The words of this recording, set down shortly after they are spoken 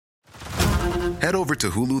Head over to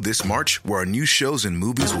Hulu this March, where our new shows and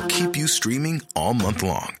movies will keep you streaming all month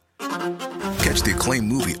long. Catch the acclaimed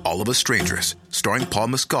movie All of Us Strangers, starring Paul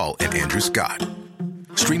Mescal and Andrew Scott.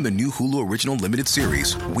 Stream the new Hulu original limited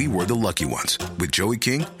series We Were the Lucky Ones with Joey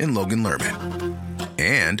King and Logan Lerman.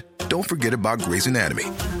 And don't forget about Grey's Anatomy.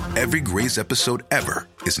 Every Grey's episode ever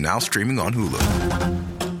is now streaming on Hulu.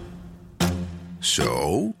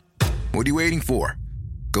 So, what are you waiting for?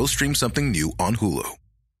 Go stream something new on Hulu.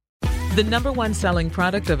 The number one selling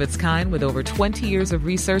product of its kind with over 20 years of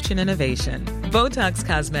research and innovation. Botox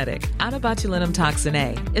Cosmetic, out of botulinum toxin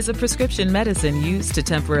A, is a prescription medicine used to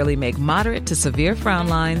temporarily make moderate to severe frown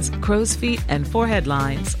lines, crow's feet, and forehead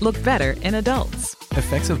lines look better in adults.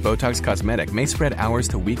 Effects of Botox Cosmetic may spread hours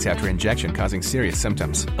to weeks after injection, causing serious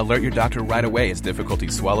symptoms. Alert your doctor right away as difficulty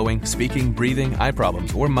swallowing, speaking, breathing, eye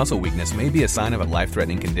problems, or muscle weakness may be a sign of a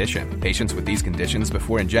life-threatening condition. Patients with these conditions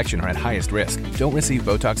before injection are at highest risk. Don't receive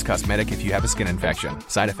Botox Cosmetic if you have a skin infection.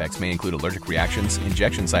 Side effects may include allergic reactions,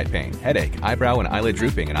 injection site pain, headache, eyebrow and eyelid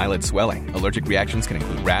drooping, and eyelid swelling. Allergic reactions can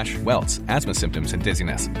include rash, welts, asthma symptoms, and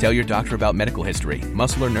dizziness. Tell your doctor about medical history,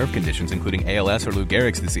 muscle or nerve conditions including ALS or Lou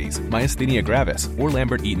Gehrig's disease, myasthenia gravis, or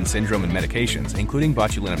Lambert-Eaton syndrome and medications, including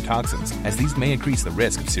botulinum toxins, as these may increase the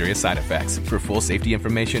risk of serious side effects. For full safety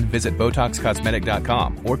information, visit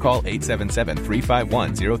BotoxCosmetic.com or call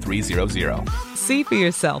 877-351-0300. See for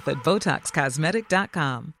yourself at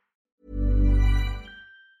BotoxCosmetic.com.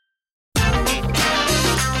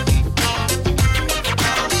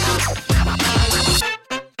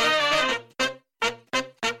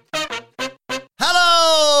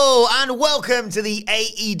 And welcome to the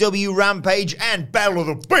AEW Rampage and Battle of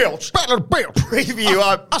the Belts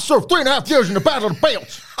preview. I served 3.5 years in the Battle of the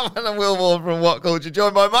Belts. I'm Will Ward from What Culture,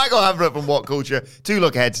 joined by Michael Hamflett from What Culture, to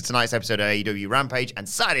look ahead to tonight's episode of AEW Rampage and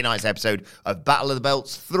Saturday night's episode of Battle of the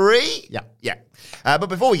Belts 3. Yeah. But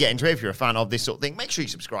before we get into it, if you're a fan of this sort of thing, make sure you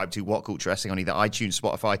subscribe to What Culture Wrestling on either iTunes,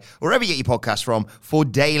 Spotify, or wherever you get your podcasts from for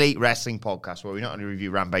daily wrestling podcasts where we not only review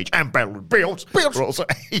Rampage and Battle of the Belts, but also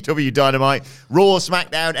AEW Dynamite, Raw,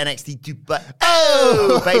 SmackDown, NXT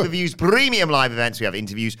 2.0, pay-per-views, premium live events. We have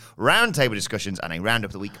interviews, roundtable discussions, and a roundup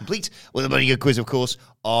of the week complete with a bloody good quiz, of course,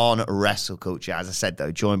 on Wrestle Culture. As I said,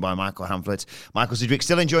 though, joined by Michael Hamflett. Michael Sidgwick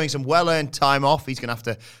still enjoying some well-earned time off. He's going to have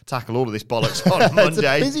to tackle all of this bollocks on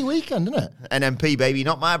Monday. It's a busy weekend, isn't it? NMP, baby,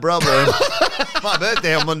 not my problem. My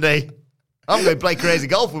birthday on Monday. I'm going to play crazy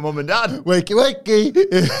golf with Mum and Dad. Wakey, wakey.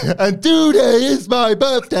 And today is my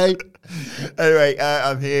birthday. Anyway,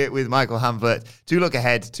 I'm here with Michael Hamflett to look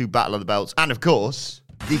ahead to Battle of the Belts. And, of course,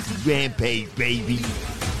 this is Rampage, baby.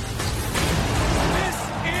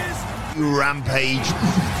 Rampage.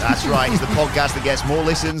 That's right. It's the podcast that gets more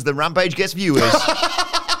listens than Rampage gets viewers.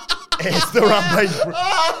 It's the Rampage.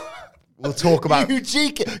 We'll talk about you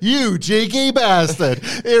cheeky bastard.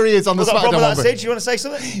 Here he is on the SmackDown. That, Sid? Do you want to say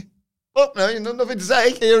something? Oh no, nothing to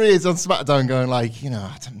say. Here he is on SmackDown, going like,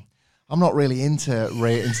 I'm not really into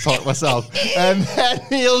ratings talk myself, and then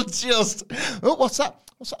he'll just, what's that?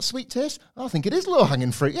 What's that sweet taste? I think it is low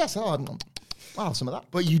hanging fruit. Yes, I'll have some of that.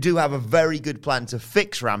 But you do have a very good plan to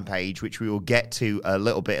fix Rampage, which we will get to a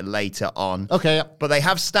little bit later on. Okay. Yeah. But they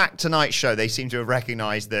have stacked tonight's show. They seem to have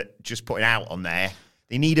recognised that just putting out on there,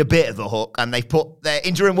 they need a bit of a hook, and they've put their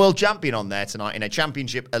interim world champion on there tonight in a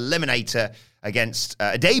championship eliminator against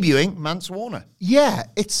a debuting Mance Warner. Yeah,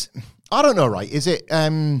 I don't know, right? Is it,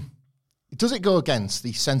 does it go against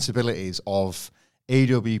the sensibilities of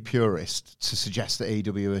AEW purists to suggest that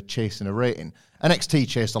AEW are chasing a rating? NXT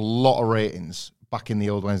chased a lot of ratings back in the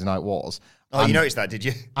old Wednesday Night Wars. Oh, you noticed that, did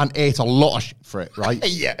you? And ate a lot of shit for it, right?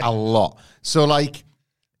 Yeah. A lot. So,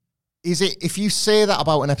 is it, if you say that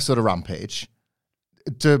about an episode of Rampage,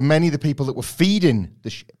 do many of the people that were feeding the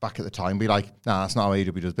shit back at the time be like, nah, that's not how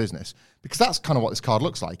AEW does business? Because that's kind of what this card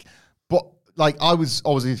looks like. But, I was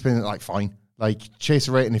always feeling fine. Chase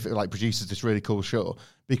a rating if it, produces this really cool show,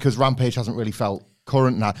 because Rampage hasn't really felt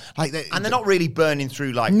current now. And they're not really burning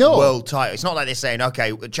through, world title. It's not like they're saying,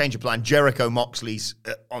 okay, change of plan, Jericho Moxley's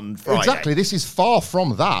on Friday. Exactly. This is far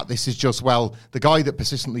from that. This is just, the guy that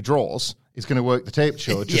persistently draws is going to work the tape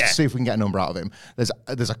show just to see if we can get a number out of him.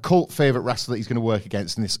 There's a cult favourite wrestler that he's going to work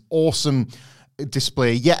against in this awesome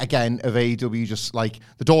display yet again of AEW. Just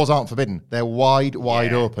the doors aren't forbidden, they're wide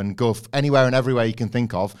open. Go anywhere and everywhere you can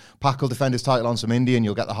think of. Pac will defend his title on some indie and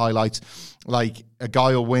you'll get the highlights. A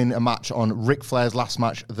guy will win a match on Ric Flair's last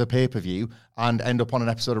match, the pay-per-view, and end up on an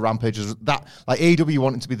episode of Rampage. That AEW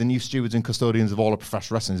wanting to be the new stewards and custodians of all of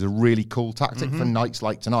professional wrestling is a really cool tactic for nights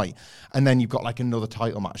like tonight. And then you've got another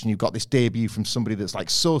title match, and you've got this debut from somebody that's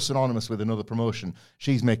so synonymous with another promotion.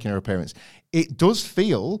 She's making her appearance. It does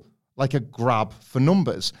feel like a grab for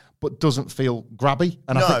numbers, but doesn't feel grabby.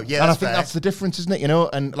 And I think that's the difference, isn't it? You know,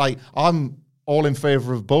 and like I'm all in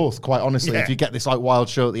favour of both, quite honestly. If you get this like wild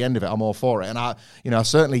show at the end of it, I'm all for it. And I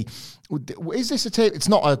certainly, is this a tape? It's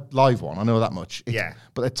not a live one, I know that much.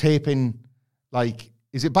 But they're taping, like,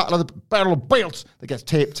 is it Battle of the Belts that gets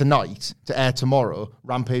taped tonight to air tomorrow?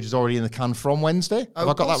 Rampage is already in the can from Wednesday. Have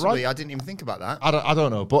I got that right? I didn't even think about that. I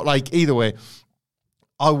don't know, but like either way,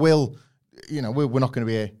 I will. You know, we're not going to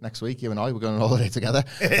be here next week. You and I, we're going on holiday together.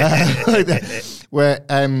 Where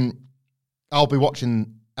I'll be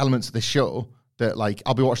watching elements of the show that, like,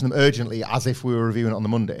 I'll be watching them urgently as if we were reviewing it on the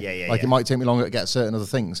Monday. It might take me longer to get certain other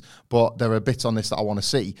things, but there are bits on this that I want to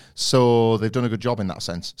see. So they've done a good job in that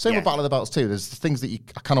sense. Same with Battle of the Belts too. There's things that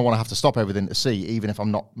I kind of want to have to stop everything to see, even if I'm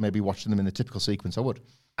not maybe watching them in the typical sequence I would.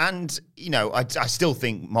 And, you know, I still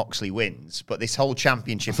think Moxley wins, but this whole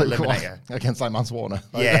championship eliminator... Against, like, Mance Warner.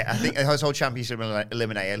 I think this whole championship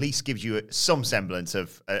eliminator at least gives you some semblance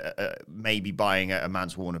of maybe buying a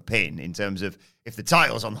Mance Warner pin, in terms of if the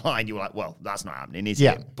title's on the line, you're like, well, that's not happening, is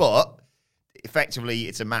it? But effectively,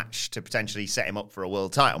 it's a match to potentially set him up for a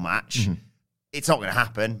world title match. Mm-hmm. It's not going to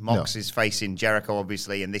happen. Mox is facing Jericho,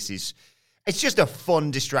 obviously, and it's just a fun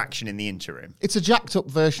distraction in the interim. It's a jacked up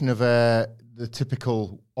version of the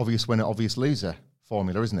typical obvious winner, obvious loser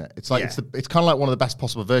formula, isn't it? It's like it's kind of like one of the best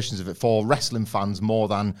possible versions of it for wrestling fans more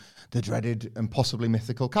than the dreaded and possibly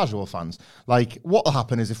mythical casual fans. Like, what will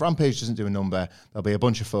happen is if Rampage doesn't do a number, there'll be a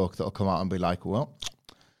bunch of folk that'll come out and be like, well,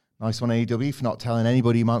 nice one, AEW, for not telling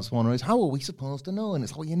anybody who Mance Warner is. How are we supposed to know? And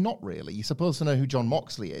it's like, well, you're not really. You're supposed to know who Jon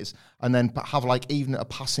Moxley is, and then have like even a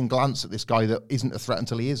passing glance at this guy that isn't a threat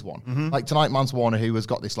until he is one. Mm-hmm. Like tonight, Mance Warner, who has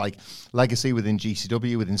got this like legacy within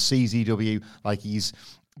GCW, within CZW, like he's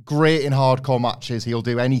great in hardcore matches. He'll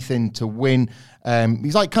do anything to win.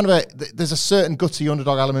 He's like kind of there's a certain gutsy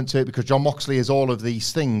underdog element to it because Jon Moxley is all of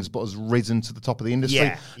these things but has risen to the top of the industry.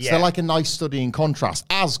 So they're like a nice study in contrast,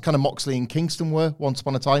 as kind of Moxley and Kingston were once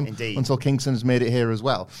upon a time. Indeed. Until Kingston's made it here as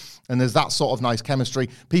well. And there's that sort of nice chemistry.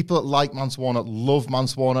 People that like Mance Warner love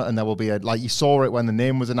Mance Warner, and there will be like you saw it when the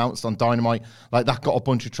name was announced on Dynamite, like that got a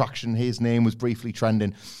bunch of traction. His name was briefly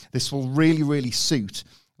trending. This will really, really suit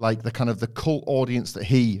like the kind of the cult audience that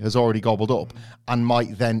he has already gobbled up, and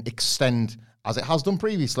might then extend, as it has done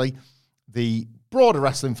previously, the broader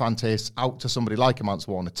wrestling fan taste out to somebody like a Mance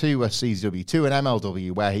Warner, to a CZW, to an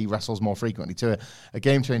MLW, where he wrestles more frequently, to a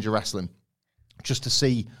Game Changer Wrestling, just to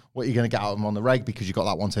see what you're going to get out of him on the reg, because you've got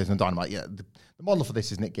that one taste on Dynamite. Yeah, the model for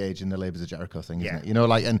this is Nick Gage and the Labours of Jericho thing, isn't it? You know,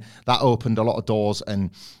 like, and that opened a lot of doors, and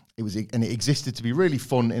it existed to be really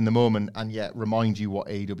fun in the moment, and yet remind you what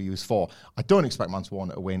AEW is for. I don't expect Mance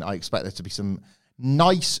Warner to win. I expect there to be some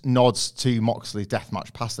nice nods to Moxley's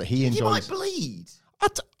deathmatch pass that he enjoys. He might bleed.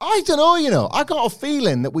 I don't know, you know. I got a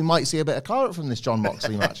feeling that we might see a bit of claret from this Jon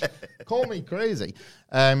Moxley match. Call me crazy.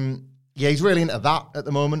 He's really into that at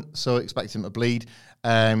the moment, so expect him to bleed.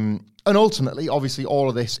 And ultimately, obviously, all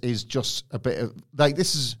of this is just a bit of, like,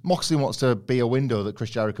 Moxley wants to be a window that Chris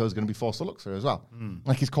Jericho is going to be forced to look through as well.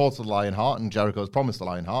 Like, he's called to the Lionheart, and Jericho's promised the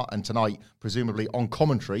Lionheart, and tonight, presumably on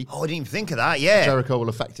commentary... Oh, I didn't even think of that, Jericho will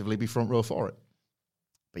effectively be front row for it.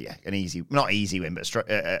 But yeah, not easy win, but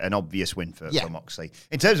an obvious win for Moxley.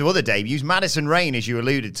 In terms of other debuts, Madison Rayne, as you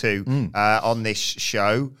alluded to on this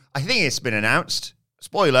show, I think it's been announced.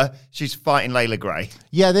 Spoiler, she's fighting Layla Gray.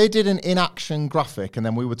 Yeah, they did an in-action graphic, and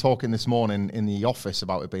then we were talking this morning in the office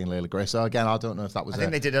about it being Layla Gray. So again, I don't know if that was I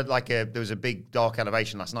think they did there was a big dark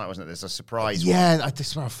elevation last night, wasn't it? There's a surprise one. I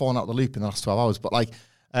swear I've fallen out of the loop in the last 12 hours. But like,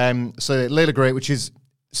 so Layla Gray, which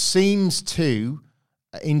seems to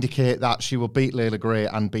indicate that she will beat Layla Gray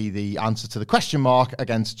and be the answer to the question mark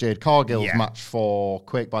against Jade Cargill's match for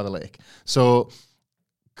Quake by the Lake. So...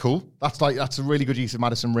 cool. That's a really good use of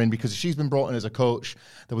Madison Rayne, because she's been brought in as a coach.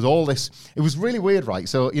 There was all this. It was really weird, right?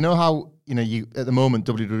 So you know how you at the moment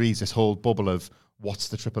WWE's this whole bubble of what's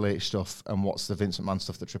the Triple H stuff and what's the Vince McMahon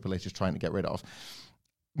stuff that Triple H is trying to get rid of.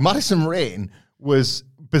 Madison Rayne was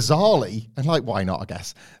bizarrely, and like why not? I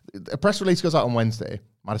guess a press release goes out on Wednesday.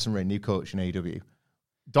 Madison Rayne, new coach in AEW.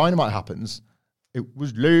 Dynamite happens. It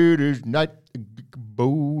was ladies' night at the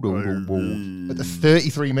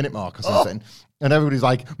 33-minute mark or something. And everybody's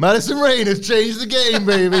like, Madison Rayne has changed the game,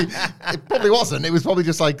 baby. It probably wasn't. It was probably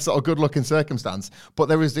just like sort of good luck in circumstance. But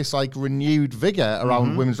there was this like renewed vigor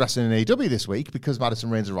around women's wrestling in AEW this week because Madison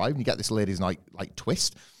Rayne's arrived, and you get this ladies' night like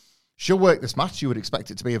twist. She'll work this match. You would expect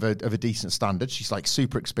it to be of a decent standard. She's like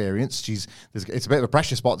super experienced. It's a bit of a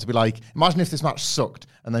pressure spot to be like, imagine if this match sucked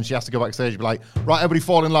and then she has to go backstage and be like, right, everybody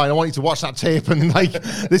fall in line. I want you to watch that tape. And like,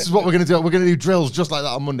 this is what we're going to do. We're going to do drills just like that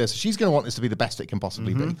on Monday. So she's going to want this to be the best it can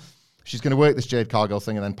possibly be. She's going to work this Jade Cargill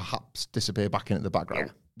thing and then perhaps disappear back into the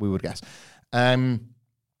background, we would guess.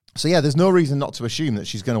 So yeah, there's no reason not to assume that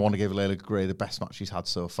she's going to want to give Layla Gray the best match she's had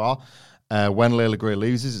so far. When Layla Gray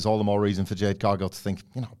loses, it's all the more reason for Jade Cargill to think,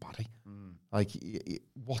 you're not a baddie. Like,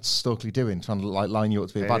 what's Stokely doing? Trying to like line you up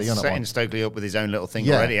to be a baddie? You're setting Stokely up with his own little thing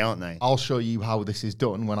already, aren't they? I'll show you how this is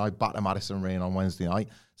done when I batter Madison Rayne on Wednesday night.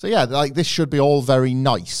 So yeah, like this should be all very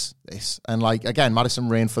nice. This and like again, Madison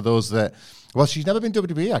Rayne for those that. Well, she's never been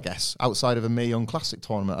WWE, I guess, outside of a Mae Young Classic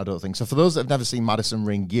tournament, I don't think. So for those that have never seen Madison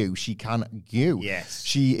Rayne Gu, she can Gu. Yes.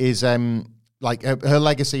 She is, like, her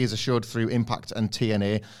legacy is assured through Impact and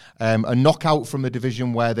TNA. A knockout from a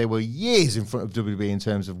division where they were years in front of WWE in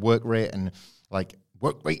terms of work rate and, like,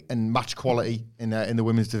 match quality in the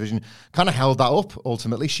women's division. Kind of held that up,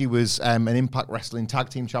 ultimately. She was an Impact Wrestling Tag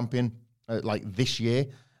Team Champion, this year.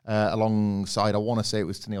 Alongside, I want to say it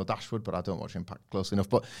was Tenille Dashwood, but I don't watch Impact closely enough.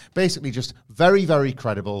 But basically just very, very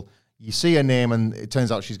credible. You see her name and it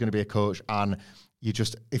turns out she's going to be a coach, and you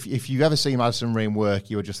just, if you ever see Madison Rayne work,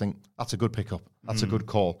 you would just think, that's a good pickup. That's a good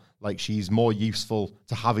call. Like, she's more useful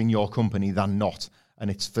to have in your company than not. And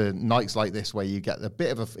it's for nights like this where you get a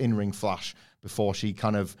bit of an in-ring flash before she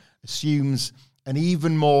kind of assumes an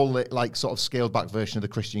even more like sort of scaled back version of the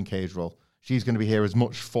Christian Cage role. She's going to be here as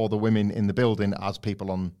much for the women in the building as people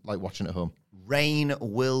on like watching at home. Rayne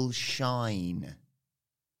will shine.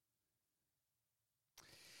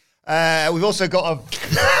 We've also got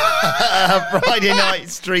a Friday night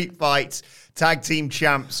street fight. Tag team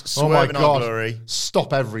champs, Swerve and Our Glory.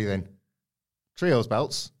 Stop everything. Trios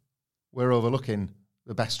belts. We're overlooking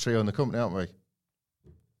the best trio in the company, aren't we?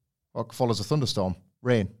 What follows a thunderstorm?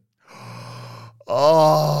 Rain.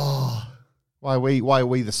 Oh. Why are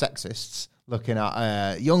we the sexists looking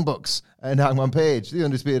at Young Bucks and Hangman Page, the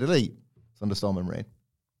Undisputed Elite? Thunderstorm and Rain.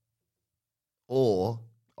 Or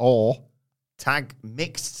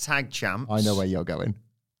mixed tag champs. I know where you're going.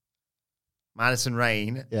 Madison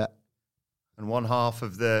Rayne. Yeah. And one half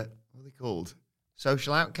of the, what are they called?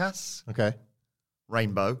 Social Outcasts? Okay.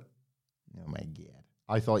 Rainbow. Oh my God.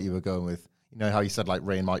 I thought you were going with, you know how you said like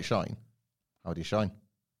rain might shine? How do you shine?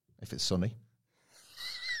 If it's sunny.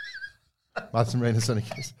 Madison Rayne and Sunny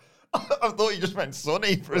Kiss. I thought you just meant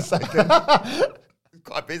sunny for a second.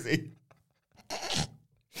 Quite busy.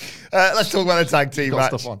 Let's talk about the tag team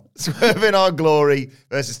match. Swerve in Our Glory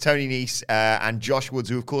versus Tony Nese and Josh Woods,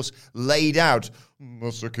 who, of course, laid out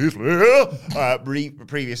Mr. Keith Lee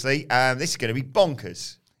previously. This is going to be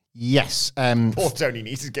bonkers. Yes. Poor Tony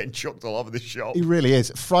Nese is getting chucked all over the shop. He really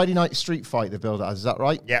is. Friday night street fight they build it as, is that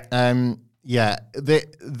right? Yeah. Yeah,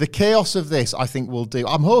 the chaos of this, I think, will do,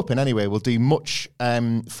 I'm hoping anyway, will do much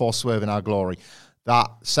for Swerve in Our Glory. That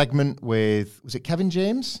segment with, was it Kevin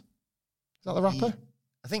James? Is that the rapper?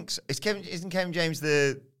 I think so. Isn't Kevin James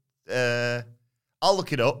the, I'll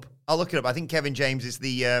look it up. I think Kevin James is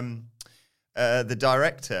the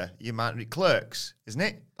director, you might Clerks, isn't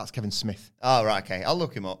it? That's Kevin Smith. Oh, right, okay. I'll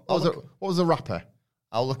look him up. What was the rapper?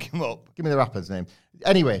 I'll look him up. Give me the rapper's name.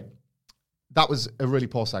 Anyway, that was a really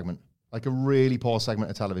poor segment. Like a really poor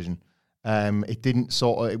segment of television. It didn't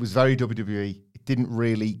it was very WWE. It didn't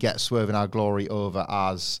really get Swerve in Our Glory over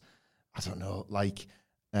as, I don't know, like,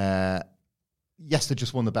 yes, they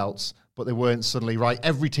just won the belts, but they weren't suddenly, right,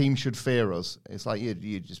 every team should fear us. It's like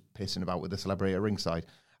you're just pissing about with the celebrity at ringside.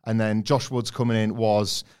 And then Josh Woods coming in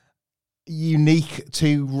was unique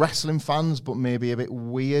to wrestling fans, but maybe a bit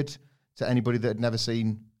weird to anybody that had never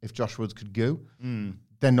seen if Josh Woods could go.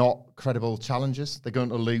 They're not credible challengers. They're going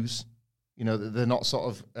to lose. You know, they're not sort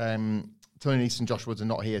of... Tony Nese and Josh Woods are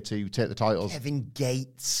not here to take the titles. Kevin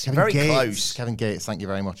Gates. Very close. Kevin Gates, thank you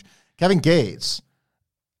very much. Kevin Gates,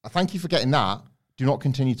 I thank you for getting that. Do not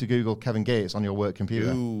continue to Google Kevin Gates on your work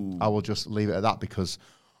computer. Ooh. I will just leave it at that because,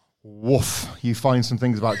 woof, you find some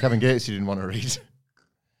things about Kevin Gates you didn't want to read.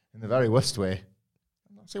 In the very worst way.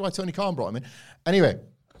 I don't see why Tony Khan brought him in. Anyway,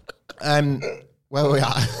 where were we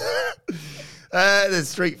at? The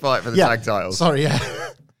street fight for the tag titles. Sorry, yeah.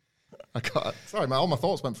 Sorry, all my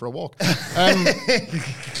thoughts went for a walk. I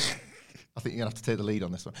think you're going to have to take the lead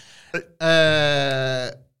on this one.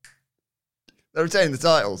 They're retaining the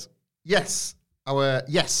titles. Yes.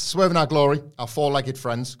 Swerve in Our Glory, our four-legged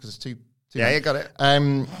friends, because it's two yeah, men. you got it.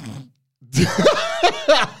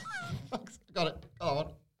 Got it. Come on.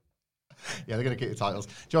 Yeah, they're going to get the titles.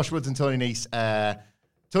 Josh Woods and Tony Nese.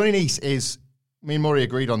 Tony Nese is, me and Murray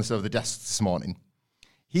agreed on this over the desk this morning.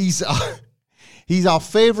 He's our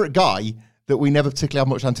favourite guy that we never particularly have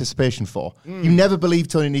much anticipation for. You never believe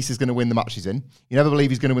Tony Nese is going to win the match he's in. You never believe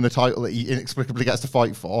he's going to win the title that he inexplicably gets to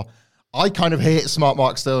fight for. I kind of hate Smart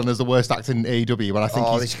Mark Sterling as the worst actor in AEW, but I think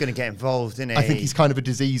he's going to get involved, isn't he? I think he's kind of a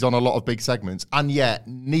disease on a lot of big segments, and yet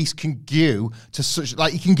Nice can goo to such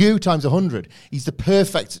he can goo times 100. He's the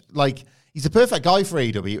perfect guy for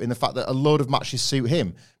AEW in the fact that a load of matches suit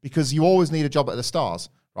him because you always need a job at the stars,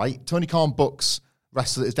 right? Tony Khan books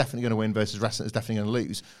wrestler that is definitely going to win versus wrestler that's definitely going to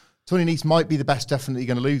lose. Tony Nese might be the best definitely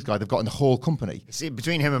going to lose guy they've got in the whole company. See,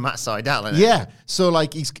 between him and Matt Sydal, isn't it? Yeah. So,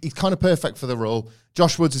 he's kind of perfect for the role.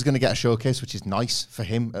 Josh Woods is going to get a showcase, which is nice for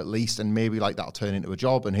him, at least, and maybe, that'll turn into a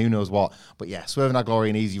job, and who knows what. But, yeah, Swerve and Our Glory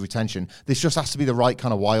and easy retention. This just has to be the right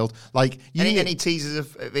kind of wild. Any teasers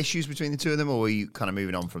of issues between the two of them, or are you kind of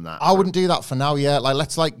moving on from that? I wouldn't do that for now, yeah.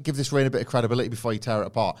 Let's, give this reign a bit of credibility before you tear it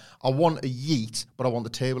apart. I want a yeet, but I want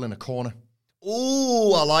the table in a corner.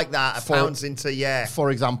 Ooh, I like that. Pounds into, yeah.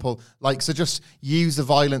 For example, so just use the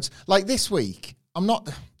violence. This week,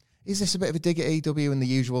 is this a bit of a dig at AEW and the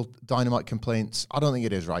usual Dynamite complaints? I don't think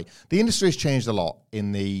it is, right? The industry has changed a lot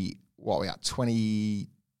in the,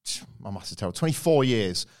 24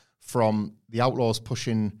 years from the Outlaws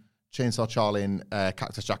pushing Chainsaw Charlie and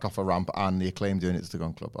Cactus Jack off a ramp and the Acclaim doing it to the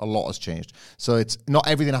Gun Club. A lot has changed. So it's not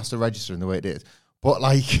everything has to register in the way it is. But,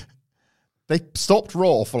 they stopped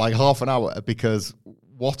Raw for half an hour because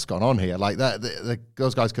what's gone on here?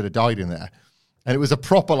 Those guys could have died in there. And it was a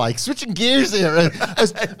proper, switching gears here.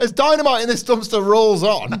 As Dynamite in this dumpster rolls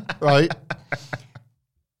on, right?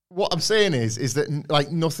 What I'm saying is that,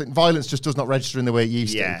 nothing, violence just does not register in the way it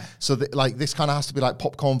used to. So, this kind of has to be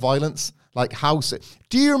popcorn violence. House.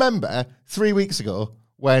 Do you remember 3 weeks ago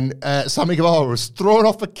when Sammy Guevara was thrown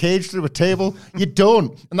off a cage through a table? You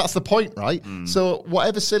don't. And that's the point, right? So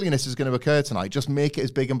whatever silliness is going to occur tonight, just make it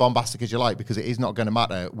as big and bombastic as you like, because it is not going to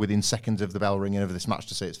matter within seconds of the bell ringing over this match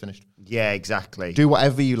to say it's finished. Yeah, exactly. Do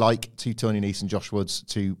whatever you like to Tony Nese and Josh Woods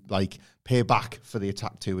to, pay back for the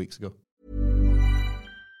attack 2 weeks ago.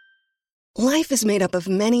 Life is made up of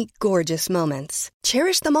many gorgeous moments.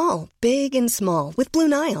 Cherish them all, big and small, with Blue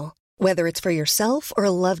Nile. Whether it's for yourself or a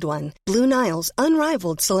loved one, Blue Nile's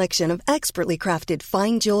unrivaled selection of expertly crafted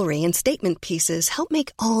fine jewelry and statement pieces help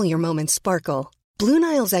make all your moments sparkle. Blue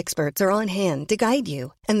Nile's experts are on hand to guide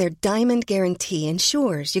you, and their diamond guarantee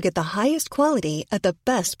ensures you get the highest quality at the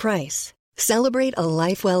best price. Celebrate a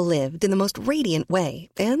life well lived in the most radiant way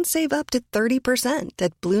and save up to 30%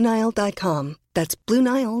 at BlueNile.com. That's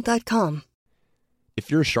BlueNile.com. If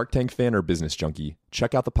you're a Shark Tank fan or business junkie,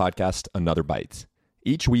 check out the podcast Another Bite.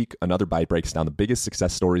 Each week, Another Bite breaks down the biggest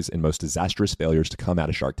success stories and most disastrous failures to come out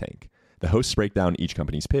of Shark Tank. The hosts break down each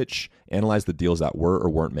company's pitch, analyze the deals that were or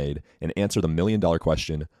weren't made, and answer the million-dollar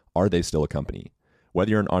question, are they still a company? Whether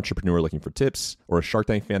you're an entrepreneur looking for tips or a Shark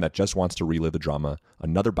Tank fan that just wants to relive the drama,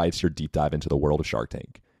 Another Bite's your deep dive into the world of Shark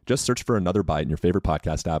Tank. Just search for Another Bite in your favorite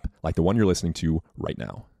podcast app, like the one you're listening to right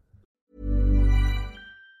now.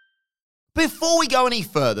 Before we go any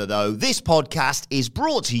further, though, this podcast is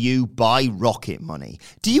brought to you by Rocket Money.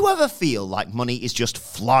 Do you ever feel like money is just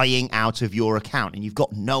flying out of your account and you've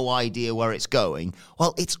got no idea where it's going?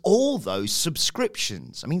 Well, it's all those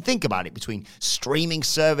subscriptions. I mean, think about it. Between streaming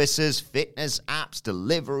services, fitness apps,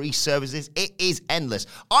 delivery services, it is endless.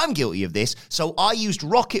 I'm guilty of this, so I used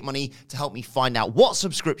Rocket Money to help me find out what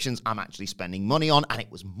subscriptions I'm actually spending money on, and it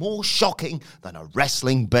was more shocking than a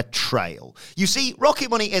wrestling betrayal. You see, Rocket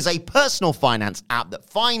Money is a personal finance app that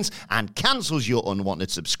finds and cancels your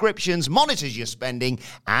unwanted subscriptions, monitors your spending,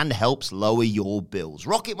 and helps lower your bills.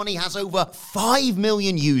 Rocket Money has over 5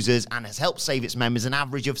 million users and has helped save its members an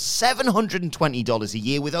average of $720 a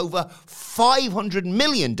year, with over $500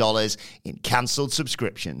 million in cancelled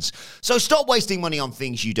subscriptions. So stop wasting money on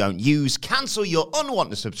things you don't use. Cancel your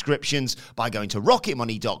unwanted subscriptions by going to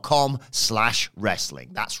rocketmoney.com/wrestling.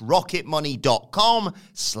 That's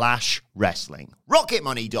rocketmoney.com/wrestling.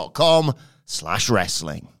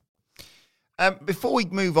 rocketmoney.com/wrestling. Before we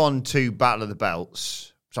move on to Battle of the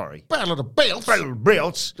Belts, Battle of the Belts. Battle of the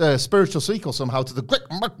Belts. Spiritual sequel somehow to the Great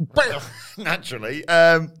Battle. Naturally.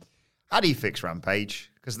 How do you fix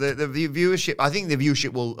Rampage? Because the viewership, I think the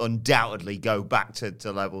viewership will undoubtedly go back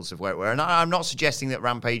to levels of where it were. And I'm not suggesting that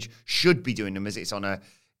Rampage should be doing them, as it's on a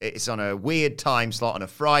weird time slot on a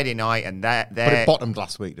Friday night, and but it bottomed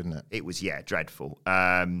last week, didn't it? It was, dreadful.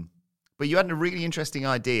 But you had a really interesting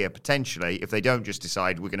idea, potentially, if they don't just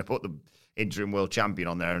decide we're going to put the interim world champion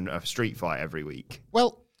on there and a street fight every week.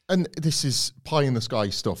 Well, and this is pie in the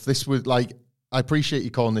sky stuff. This was I appreciate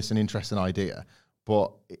you calling this an interesting idea,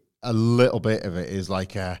 but a little bit of it is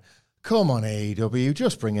come on, AEW,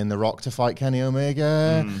 just bring in The Rock to fight Kenny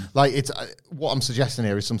Omega. It's what I'm suggesting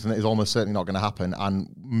here is something that is almost certainly not going to happen, and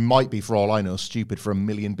might be, for all I know, stupid for a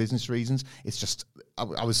million business reasons. It's just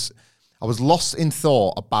I was lost in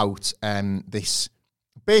thought about this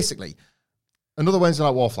basically, another Wednesday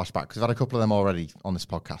Night War flashback, because I've had a couple of them already on this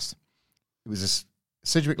podcast. It was this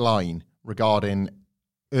Sidgwick line regarding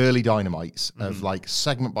early Dynamites of like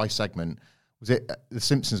segment by segment. Was it the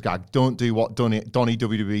Simpsons gag? Don't do what Donny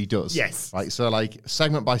WWE does. Yes. Right. So like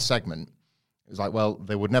segment by segment, it was like, well,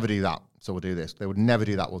 they would never do that, so we'll do this. They would never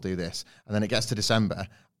do that, we'll do this. And then it gets to December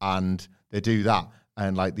and they do that.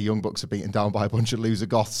 And like the Young Bucks are beaten down by a bunch of loser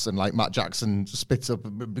goths, and like Matt Jackson spits up a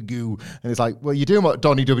goo, and it's like, well, you're doing what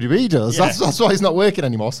Donny WWE does. Yeah. That's why he's not working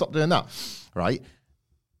anymore. Stop doing that, right?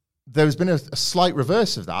 There's been a slight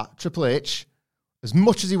reverse of that. Triple H, as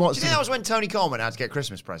much as he wants to... Do you think that was when Tony Coleman had to get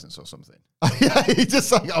Christmas presents or something? Yeah, he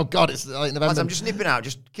just like, oh God, it's like November. I'm just nipping out.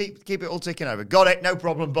 Just keep it all ticking over. Got it, no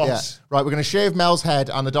problem, boss. Yeah. Right, we're going to shave Mel's head,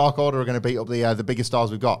 and the Dark Order are going to beat up the biggest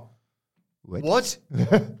stars we've got. What?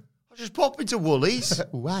 I'll just pop into Woolies.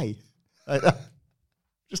 Why?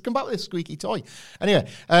 Just come back with a squeaky toy. Anyway,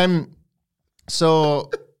 so...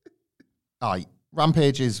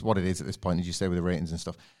 Rampage is what it is at this point, as you say, with the ratings and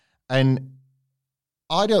stuff. And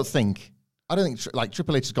I don't think like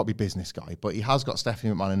Triple H has got to be business guy, but he has got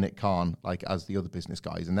Stephanie McMahon and Nick Khan like as the other business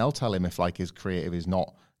guys, and they'll tell him if like his creative is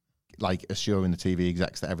not like assuring the TV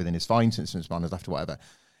execs that everything is fine since McMahon has left or whatever.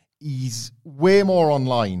 He's way more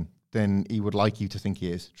online than he would like you to think he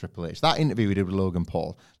is, Triple H. That interview we did with Logan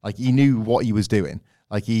Paul, like he knew what he was doing.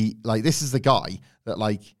 Like this is the guy that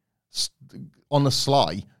like on the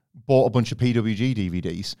sly bought a bunch of PWG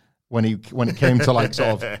DVDs when it came to like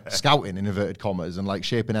sort of scouting in inverted commas and like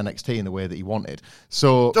shaping NXT in the way that he wanted.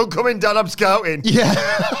 So don't come in, Dad, I'm scouting. Yeah.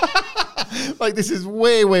 Like this is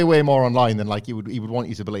way, way, way more online than like he would want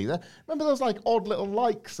you to believe. Remember those like odd little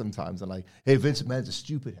likes sometimes and like, hey, Vince McMahon's a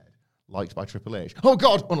stupid head. Liked by Triple H. Oh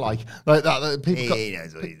God, unlike like that. People he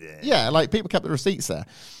knows what he did. Yeah, like people kept the receipts there.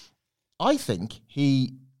 I think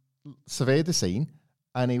he surveyed the scene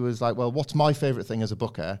and he was like, well, what's my favorite thing as a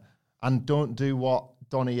booker? And don't do what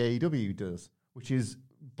Donny AEW does, which is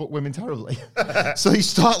book women terribly. So he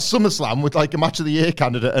starts SummerSlam with like a match of the year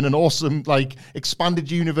candidate and an awesome like expanded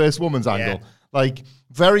universe woman's angle. Like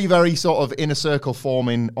very, very sort of inner circle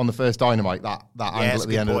forming on the first Dynamite, that angle at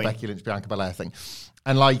the end of the Becky Lynch Bianca Belair thing.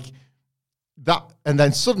 And like that, and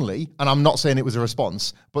then suddenly, and I'm not saying it was a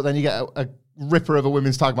response, but then you get a ripper of a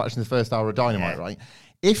women's tag match in the first hour of Dynamite, right?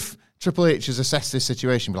 If Triple H has assessed this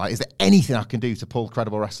situation, be like, is there anything I can do to pull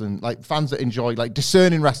credible wrestling, like fans that enjoy, like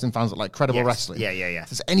discerning wrestling fans that like credible wrestling? Yeah. If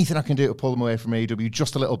there's anything I can do to pull them away from AEW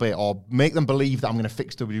just a little bit or make them believe that I'm going to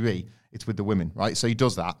fix WWE, it's with the women, right? So he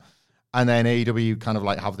does that. And then AEW kind of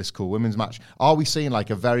like have this cool women's match. Are we seeing like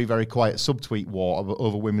a very, very quiet subtweet war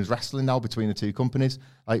over women's wrestling now between the two companies?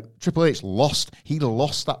 Like Triple H lost. He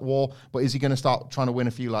lost that war, but is he going to start trying to win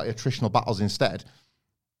a few like attritional battles instead?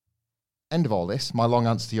 End of all this, my long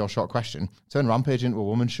answer to your short question, turn Rampage into a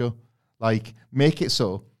woman's show. Like, make it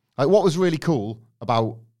so. Like, what was really cool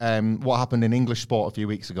about what happened in English sport a few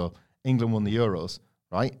weeks ago, England won the Euros,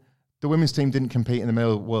 right? The women's team didn't compete in the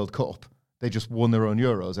Male World Cup. They just won their own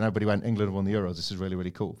Euros, and everybody went, England won the Euros. This is really, really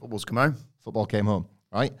cool. Football's come home. Football came home,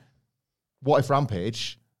 right? What if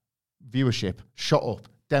Rampage viewership shot up,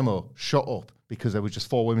 demo shot up, because there was just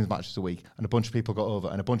 4 women's matches a week, and a bunch of people got over,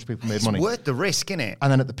 and a bunch of people made money. It's worth the risk, innit? And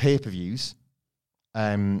then at the pay-per-views,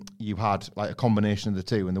 you had like a combination of the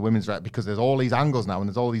two, and the women's because there's all these angles now, and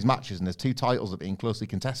there's all these matches, and there's 2 titles that are being closely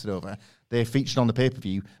contested over. They're featured on the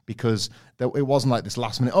pay-per-view because it wasn't like this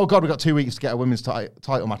last minute, oh God, we've got 2 weeks to get a women's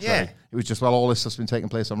title match ready. It was just, well, all this stuff's been taking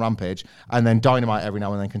place on Rampage, and then Dynamite every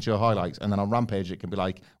now and then can show highlights, and then on Rampage it can be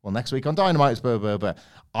like, well, next week on Dynamite it's blah, blah, blah.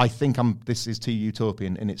 I think this is too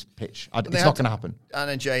utopian in its pitch. It's not going to happen.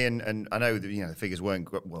 Anna Jay and I know that the figures were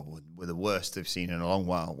the worst they've seen in a long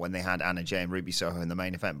while when they had Anna Jay and Ruby Soho in the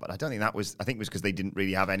main event, but I don't think that was. I think it was because they didn't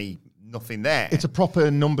really have nothing there. It's a proper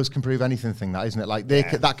numbers can prove anything thing, that isn't it? Like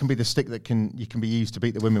that can be the stick that can be used to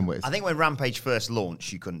beat the women with. I think when Rampage first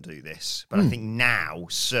launched, you couldn't do this, but I think now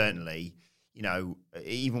certainly.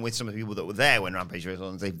 Even with some of the people that were there when Rampage first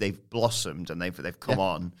launched, they've blossomed and they've come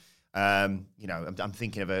on. I'm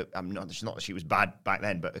thinking of I'm not that she was bad back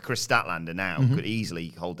then, but Chris Statlander now could easily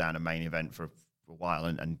hold down a main event for a while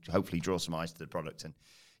and hopefully draw some eyes to the product. And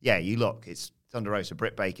you look, it's Thunder Rosa,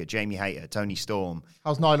 Britt Baker, Jamie Hayter, Tony Storm.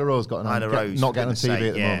 How's Nyla Rose got? Rose not getting on TV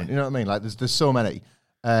at the moment. You know what I mean? Like there's so many.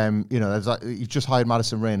 There's like you've just hired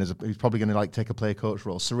Madison Rain who's probably going to like take a play coach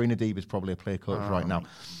role. Serena Deeb is probably a play coach right now.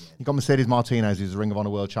 You've got Mercedes Martinez, who's a Ring of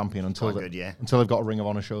Honor world champion until they've got a Ring of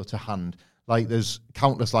Honor show to hand. Like there's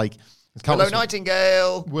countless Willow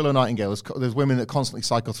Nightingale. There's women that constantly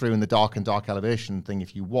cycle through in the dark elevation thing.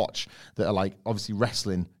 If you watch, that are like obviously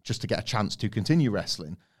wrestling just to get a chance to continue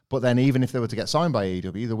wrestling. But then even if they were to get signed by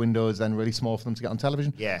AEW, the window is then really small for them to get on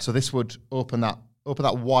television. Yeah. So this would open that open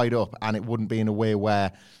that wide up, and it wouldn't be in a way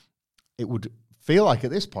where it would feel like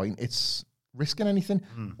at this point it's risking anything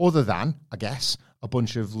other than, I guess, a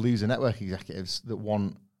bunch of loser network executives that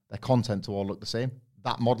want their content to all look the same.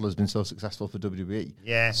 That model has been so successful for WWE.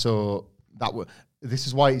 Yeah. So this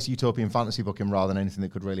is why it's utopian fantasy booking rather than anything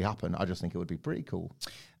that could really happen. I just think it would be pretty cool.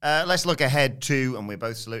 Let's look ahead to, and we're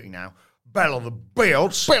both saluting now, Battle of the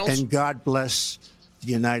Belts. And God bless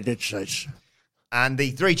the United States. And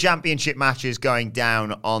the 3 championship matches going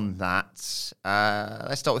down on that.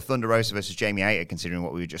 Let's start with Thunder Rosa versus Jamie Hayter, considering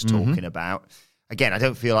what we were just talking about. Again, I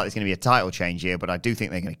don't feel like there's going to be a title change here, but I do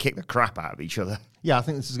think they're going to kick the crap out of each other. Yeah, I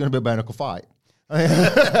think this is going to be a bare knuckle fight.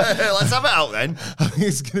 Let's have it out then. I think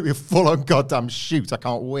it's going to be a full-on goddamn shoot. I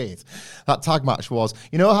can't wait. That tag match was...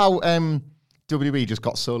 You know how WWE just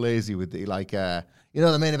got so lazy with the,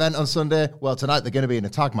 the main event on Sunday? Well, tonight they're going to be in a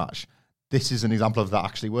tag match. This is an example of that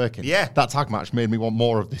actually working. Yeah. That tag match made me want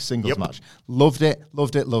more of this singles match. Loved it.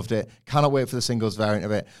 Cannot wait for the singles variant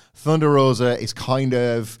of it. Thunder Rosa is kind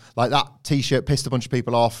of like that T-shirt pissed a bunch of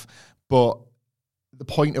people off, but the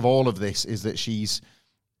point of all of this is that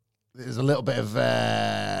there's a little bit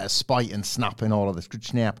of spite and snap in all of this. Good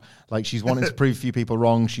snap. Like, she's wanting to prove a few people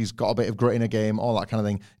wrong. She's got a bit of grit in her game, all that kind of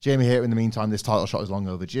thing. Jamie Hayter, in the meantime, this title shot is long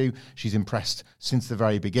overdue. She's impressed since the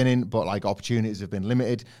very beginning, but, opportunities have been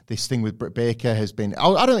limited. This thing with Britt Baker has been...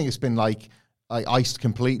 I don't think it's been, iced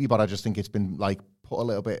completely, but I just think it's been, put a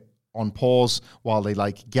little bit on pause while they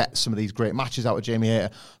get some of these great matches out of Jamie Hayter.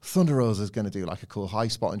 Thunder Rosa is going to do a cool high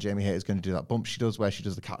spot, and Jamie Hayter is going to do that bump she does where she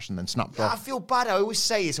does the catch and then snap drop. I feel bad. I always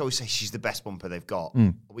say she's the best bumper they've got,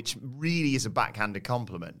 which really is a backhanded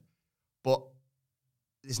compliment. But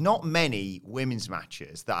there's not many women's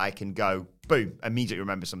matches that I can go, boom, immediately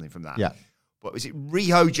remember something from that. Yeah. But was it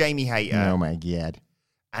Riho, Jamie Hayter? Oh my God.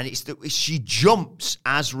 And she jumps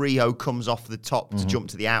as Riho comes off the top to jump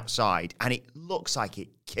to the outside, and it looks like it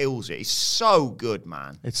kills it. It's so good,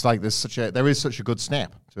 man. It's like there is such a good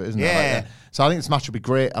snap to it, isn't there? Yeah. So I think this match will be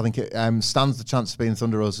great. I think it stands the chance of being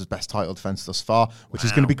Thunder Rosa's best title defense thus far, which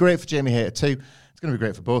is going to be great for Jamie Hayter too. It's going to be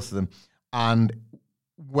great for both of them. And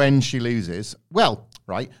when she loses,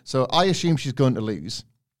 so I assume she's going to lose,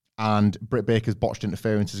 and Britt Baker's botched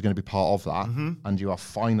interference is going to be part of that, and you are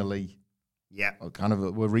finally... Yeah,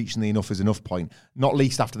 we're reaching the enough is enough point. Not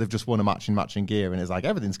least after they've just won a match in Matching Gear, and it's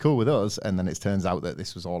everything's cool with us, and then it turns out that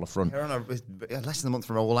this was all a front. They're on less than a month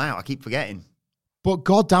from All Out. I keep forgetting. But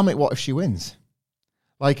god damn it, what if she wins?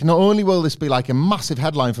 Not only will this be a massive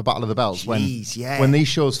headline for Battle of the Belts when these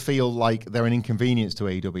shows feel like they're an inconvenience to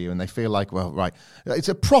AEW, and they feel it's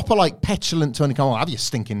a proper petulant Tony Khan. Have your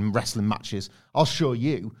stinking wrestling matches? I'll show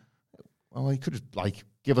you. Well, he could just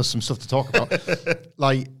give us some stuff to talk about.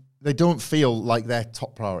 They don't feel like their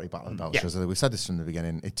top priority Battle of the Belts shows. We said this from the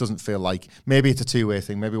beginning. It doesn't feel like... Maybe it's a two-way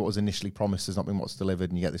thing. Maybe what was initially promised has not been what's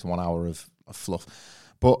delivered, and you get this 1 hour of fluff.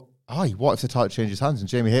 But, what if the title changes hands and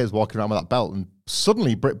Jamie Hayter's walking around with that belt, and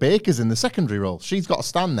suddenly Britt Baker's in the secondary role? She's got to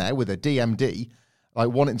stand there with a DMD,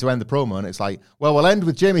 wanting to end the promo, and it's we'll end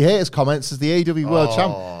with Jamie Hayter's comments as the AEW World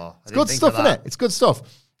Champ. It's good stuff, isn't it? It's good stuff.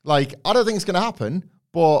 I don't think it's going to happen,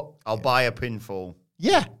 but... I'll buy a pinfall.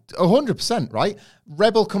 Yeah, 100%, right?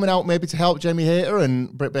 Rebel coming out maybe to help Jamie Hayter,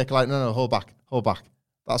 and Britt Baker no, hold back.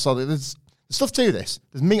 That's all. There's stuff to this.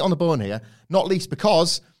 There's meat on the bone here, not least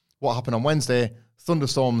because what happened on Wednesday,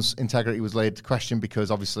 Thunderstorm's integrity was laid to question because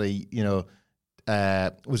obviously,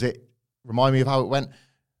 remind me of how it went?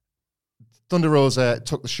 Thunder Rosa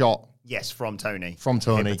took the shot. Yes, from Tony. From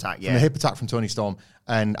Tony. Hip attack, From the hip attack from Tony Storm.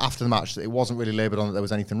 And after the match, it wasn't really labelled on that there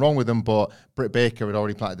was anything wrong with them, but Britt Baker had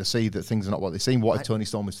already planted the seed that things are not what they seem. What if Tony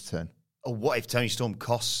Storm was to turn? Or what if Tony Storm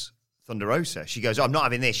costs Thunder Rosa? She goes, I'm not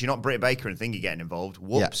having this. You're not Britt Baker and think you're getting involved.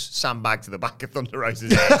 Whoops. Sandbag to the back of Thunder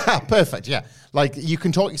Rosa's head. Perfect, yeah. You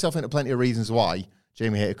can talk yourself into plenty of reasons why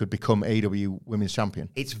Jamie Hayter could become AEW Women's Champion.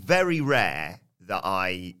 It's very rare that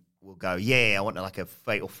I will go, I want a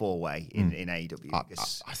fatal four-way in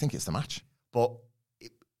AEW. I think it's the match. But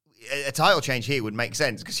a title change here would make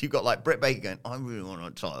sense because you've got Britt Baker going, I really want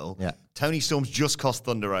a title. Yeah. Tony Storm's just cost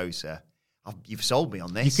Thunder Rosa. You've sold me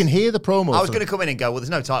on this. You can hear the promo. I was going to come in and go,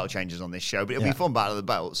 there's no title changes on this show, but it'll be fun Battle of the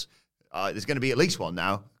Belts. There's going to be at least one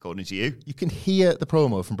now, according to you. You can hear the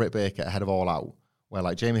promo from Britt Baker ahead of All Out,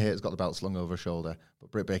 where Jamie Hayter's got the belt slung over her shoulder,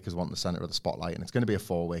 but Britt Baker's wanting the center of the spotlight, and it's going to be a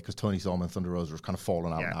four-way because Tony Storm and Thunder Rosa have kind of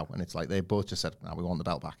fallen out now, and it's they both just said, "Now we want the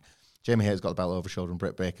belt back." Jamie Hayter's got the belt over her shoulder, and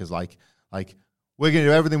Britt Baker's like, we're going to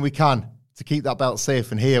do everything we can to keep that belt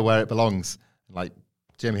safe and here where it belongs.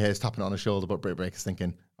 Jamie Hayter's tapping it on her shoulder, but Britt Baker's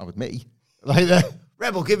thinking, "Oh, with me."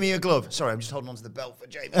 Rebel, give me your glove. Sorry, I'm just holding on to the belt for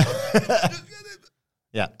Jamie.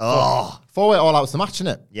 Yeah. Four-way All Out's the match, isn't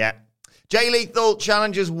it? Yeah. Jay Lethal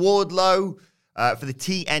challenges Wardlow. for the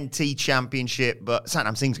TNT Championship, but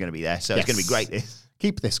Satnam Singh's going to be there, so it's going to be great. This.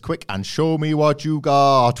 Keep this quick and show me what you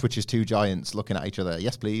got, which is two giants looking at each other.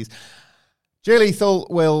 Yes, please. Jay Lethal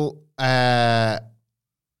will...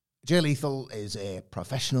 Jay Lethal is a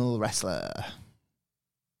professional wrestler.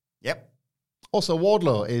 Yep. Also,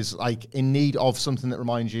 Wardlow is like in need of something that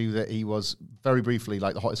reminds you that he was very briefly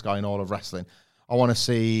like the hottest guy in all of wrestling. I want to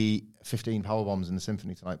see 15 powerbombs in the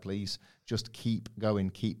Symphony tonight, please. Just keep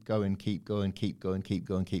going until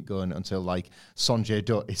like Sanjay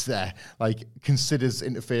Dutt is there, like considers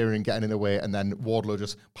interfering, getting in the way, and then Wardlow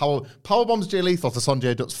just powerbombs Jay Lethal to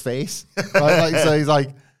Sanjay Dutt's face. Right? So he's like,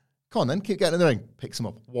 come on then, keep getting in the ring. Picks him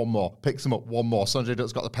up, one more. Picks him up, one more. Sanjay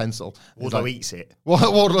Dutt's got the pencil. Wardlow eats it.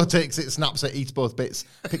 Wardlow takes it, snaps it, eats both bits,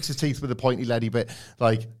 picks his teeth with a pointy leady bit,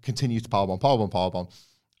 like continues to powerbomb.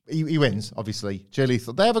 He wins, obviously. Jay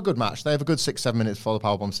Lethal, they have a good match. They have a good 6-7 minutes before the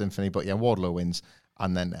Powerbomb Symphony, but yeah, Wardlow wins,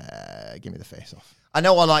 and then give me the face-off. I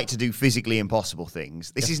know I like to do physically impossible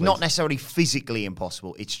things. This is not necessarily physically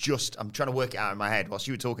impossible. It's just, I'm trying to work it out in my head. Whilst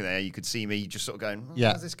you were talking there, you could see me just sort of going,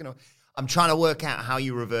 how's this going to... I'm trying to work out how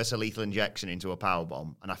you reverse a lethal injection into a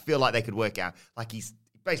powerbomb, and I feel like they could work out, like he's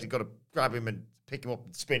basically got to grab him and pick him up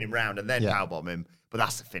and spin him round and then powerbomb him, but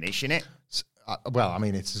that's the finish, innit? Well, I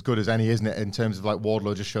mean, it's as good as any, isn't it, in terms of like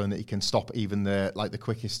Wardlow just showing that he can stop even the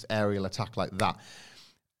quickest aerial attack like that.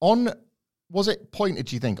 Was it pointed,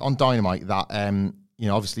 do you think, on Dynamite that,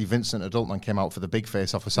 obviously Vincent Adultman came out for the big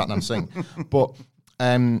face-off with Satnam Singh, but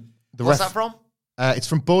What's that from? It's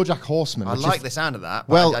from BoJack Horseman. I like the sound of that.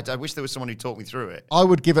 Well, I wish there was someone who talked me through it. I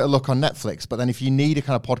would give it a look on Netflix, but then if you need a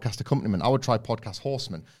kind of podcast accompaniment, I would try Podcast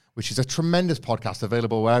Horseman, which is a tremendous podcast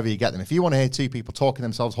available wherever you get them. If you want to hear two people talking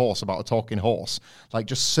themselves hoarse about a talking horse, like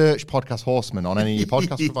just search Podcast Horseman on any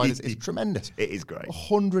podcast providers. It's tremendous. It is great.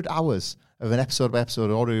 100 hours of an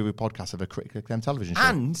episode-by-episode audio podcast of a critically acclaimed television show.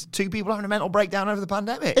 And two people having a mental breakdown over the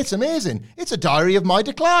pandemic. It's amazing. It's a diary of my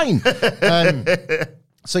decline.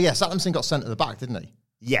 So yeah, Satnam Singh got sent to the back, didn't he?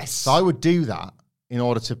 Yes. So I would do that in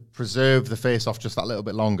order to preserve the face-off just that little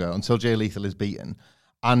bit longer until Jay Lethal is beaten.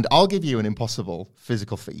 And I'll give you an impossible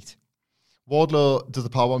physical feat. Wardlow does the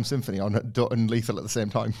Powerbomb Symphony on Dutt and Lethal at the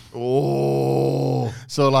same time. Oh.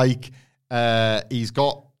 So like he's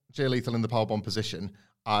got Jay Lethal in the Powerbomb position,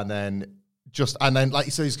 and then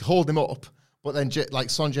so he's holding him up. But then,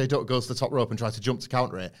 Sanjay Dutt goes to the top rope and tries to jump to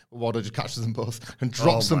counter it. But Wardlow just catches them both and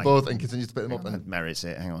drops them both and continues to pick them up. And merits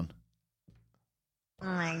it. Hang on. Oh,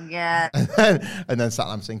 my God. And then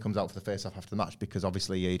Satnam Singh comes out for the face-off after the match because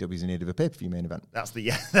obviously AEW's in need of a pay-per-view main event. That's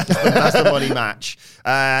the money match.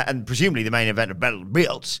 And presumably the main event of Battle of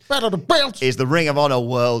the Belts is the Ring of Honor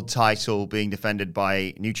World title being defended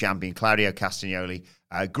by new champion Claudio Castagnoli.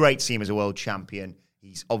 Great to see him as a world champion.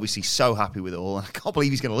 He's obviously so happy with it all. I can't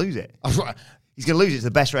believe he's going to lose it. He's going to lose it to the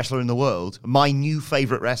best wrestler in the world. My new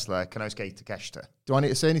favourite wrestler, Konosuke Takeshita. Do I need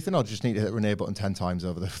to say anything, or just need to hit the Renee button 10 times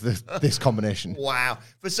over this combination? Wow.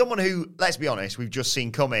 For someone who, let's be honest, we've just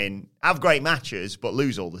seen come in, have great matches, but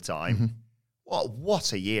lose all the time. Mm-hmm.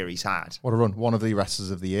 What a year he's had. What a run. One of the wrestlers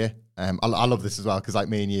of the year. I love this as well, because like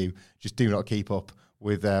me and you just do not keep up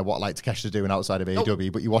with what like Takeshita's doing outside of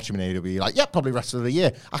AEW, but you watch him in AEW, you're like, yeah, probably wrestler of the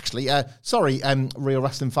year. Actually, sorry, real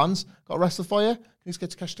wrestling fans, got a wrestler for you. Can you get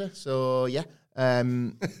Takeshita? So, yeah.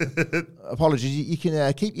 Apologies, you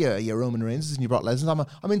can keep your Roman Reigns and your Brock Lesnar.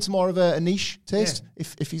 I'm into more of a niche taste,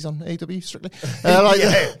 if he's on AEW, strictly.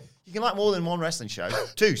 You can like more than one wrestling show.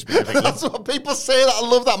 2 specifically. That's what people say. That I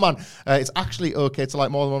love that, man. It's actually okay to like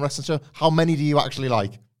more than one wrestling show. How many do you actually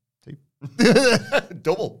like? 2.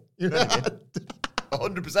 Double.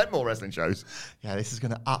 100% more wrestling shows. Yeah, this is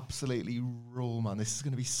going to absolutely rule, man. This is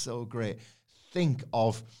going to be so great. Think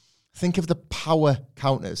of the power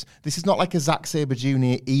counters. This is not like a Zack Sabre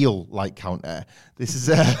Jr. eel-like counter. This is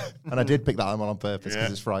and I did pick that one on purpose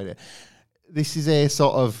because it's Friday. This is a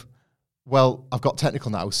sort of, well, I've got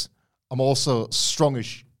technical nous. I'm also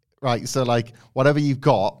strongish, right? So like whatever you've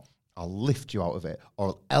got, I'll lift you out of it, or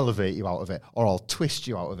I'll elevate you out of it, or I'll twist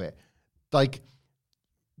you out of it. Like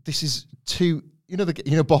this is too. You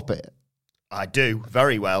know Bop It? I do,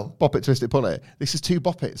 very well. Bop It, Twist It, Pull It. This is 2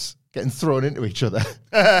 Bop It's getting thrown into each other.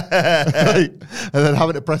 Right? And then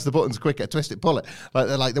having to press the buttons quicker, twist it, pull it.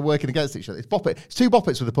 They're working against each other. It's Bop It. It's 2 Bop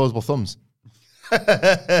It's with opposable thumbs.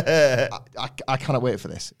 I cannot wait for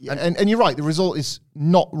this. And you're right, the result is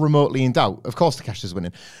not remotely in doubt. Of course Takeshita's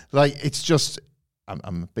winning. It's just...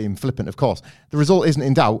 I'm being flippant, of course. The result isn't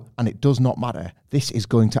in doubt, and it does not matter. This is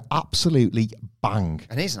going to absolutely bang.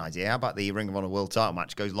 And here's an idea. How about the Ring of Honor World title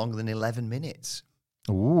match goes longer than 11 minutes?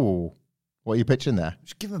 Ooh. What are you pitching there?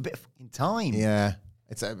 Just give him a bit of fucking time. Yeah.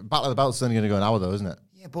 It's a Battle of the Belts is only going to go an hour, though, isn't it?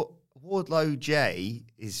 Yeah, but Wardlow Jay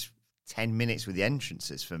is 10 minutes with the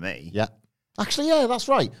entrances for me. Yeah. Actually, yeah, that's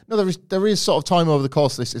right. No, there is sort of time over the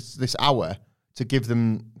course of this hour to give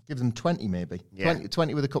them 20 maybe. Yeah.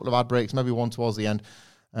 20 with a couple of ad breaks, maybe one towards the end.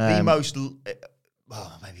 The most,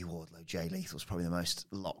 maybe Wardlow, Jay Lethal's probably the most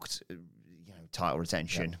locked, title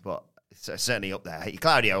retention, but it's certainly up there.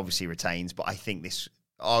 Claudio obviously retains, but I think this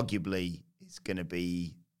arguably is going to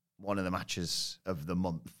be one of the matches of the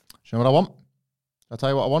month. Do you know what I want? I'll tell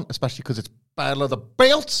you what I want, especially because it's Battle of the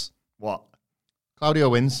Belts. What? Claudio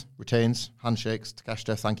wins, retains, handshakes.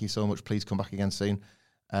 Takeshita, thank you so much. Please come back again soon.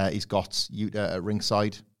 He's got Yuta at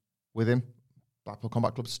ringside with him. Blackpool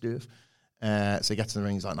Combat Club stuff. So he gets in the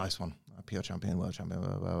ring. He's like, nice one. PR champion, world champion.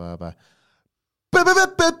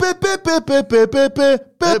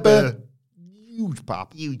 Huge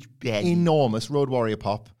pop. Huge bed. Enormous Road Warrior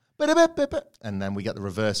pop. And then we get the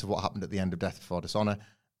reverse of what happened at the end of Death Before Dishonor.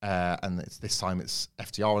 And this time it's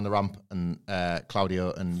FTR on the ramp and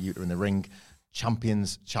Claudio and Yuta in the ring.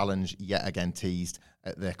 Champions challenge yet again teased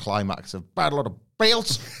at the climax of Battle of the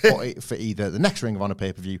Belts for either the next Ring of Honor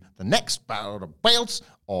pay-per-view, the next Battle of the Belts,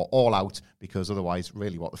 or All Out, because otherwise,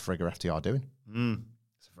 really, what the frig are FTR doing?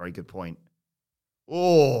 That's a very good point.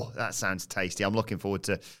 Oh, that sounds tasty. I'm looking forward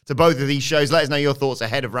to both of these shows. Let us know your thoughts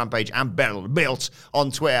ahead of Rampage and Battle of the Belts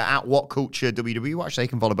on Twitter at WhatCultureWW. Actually, you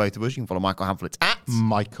can follow both of us. You can follow Michael Hamflett at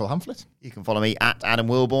Michael Hamflett. You can follow me at Adam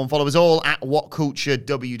Wilborn. Follow us all at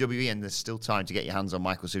WhatCultureWW. And there's still time to get your hands on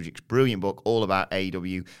Michael Sujic's brilliant book all about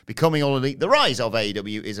AEW. Becoming All Elite, The Rise of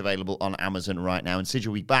AEW is available on Amazon right now. And Sid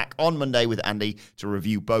will be back on Monday with Andy to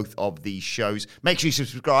review both of these shows. Make sure you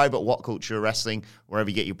subscribe at What Culture Wrestling, wherever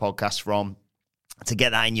you get your podcasts from, to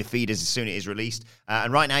get that in your feed as soon as it is released.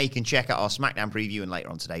 And right now you can check out our SmackDown preview and later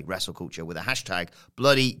on today, Wrestle Culture, with a hashtag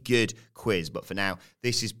bloody good quiz. But for now,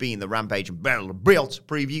 this has been the Rampage and Battle of the Belts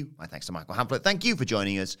preview. My thanks to Michael Hamflett. Thank you for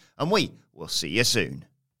joining us, and we will see you soon.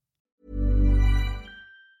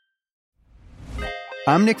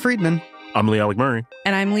 I'm Nick Friedman. I'm Lee Alec Murray.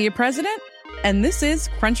 And I'm Leah President. And this is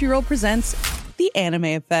Crunchyroll Presents The Anime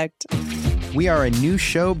Effect. We are a new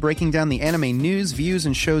show breaking down the anime news, views,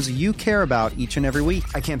 and shows you care about each and every week.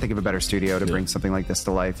 I can't think of a better studio to bring something like this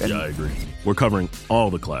to life. And I agree. We're covering all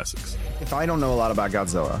the classics. If I don't know a lot about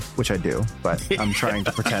Godzilla, which I do, but I'm trying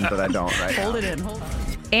to pretend that I don't right now. Hold it in.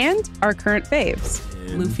 And our current faves.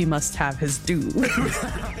 Luffy must have his due.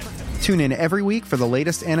 Tune in every week for the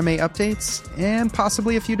latest anime updates and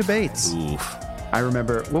possibly a few debates. Oof. I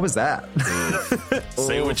remember, what was that?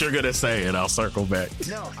 Say what you're going to say and I'll circle back.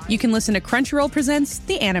 You can listen to Crunchyroll Presents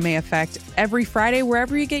The Anime Effect every Friday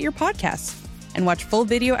wherever you get your podcasts. And watch full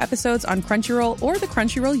video episodes on Crunchyroll or the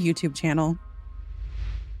Crunchyroll YouTube channel.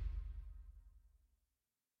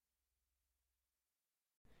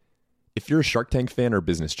 If you're a Shark Tank fan or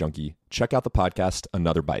business junkie, check out the podcast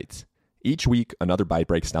Another Bite. Each week, Another Bite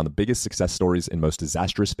breaks down the biggest success stories and most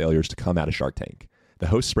disastrous failures to come out of Shark Tank. The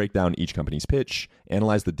hosts break down each company's pitch,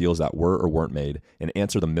 analyze the deals that were or weren't made, and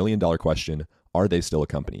answer the million-dollar question, are they still a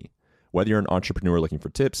company? Whether you're an entrepreneur looking for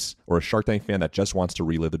tips or a Shark Tank fan that just wants to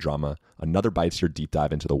relive the drama, Another Bite's your deep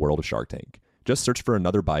dive into the world of Shark Tank. Just search for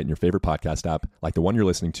Another Bite in your favorite podcast app, like the one you're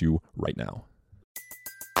listening to right now.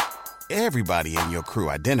 Everybody in your crew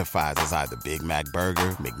identifies as either Big Mac Burger,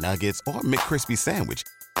 McNuggets, or McCrispy Sandwich,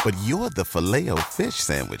 but you're the Filet-O-Fish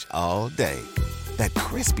Sandwich all day. That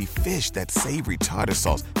crispy fish, that savory tartar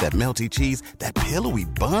sauce, that melty cheese, that pillowy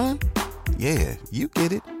bun. Yeah, you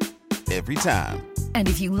get it. Every time. And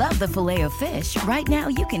if you love the Filet-O-Fish, right now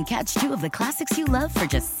you can catch two of the classics you love for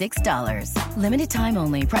just $6. Limited time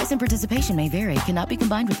only. Price and participation may vary. Cannot be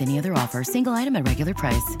combined with any other offer. Single item at regular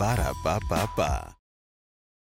price. Ba-da-ba-ba-ba.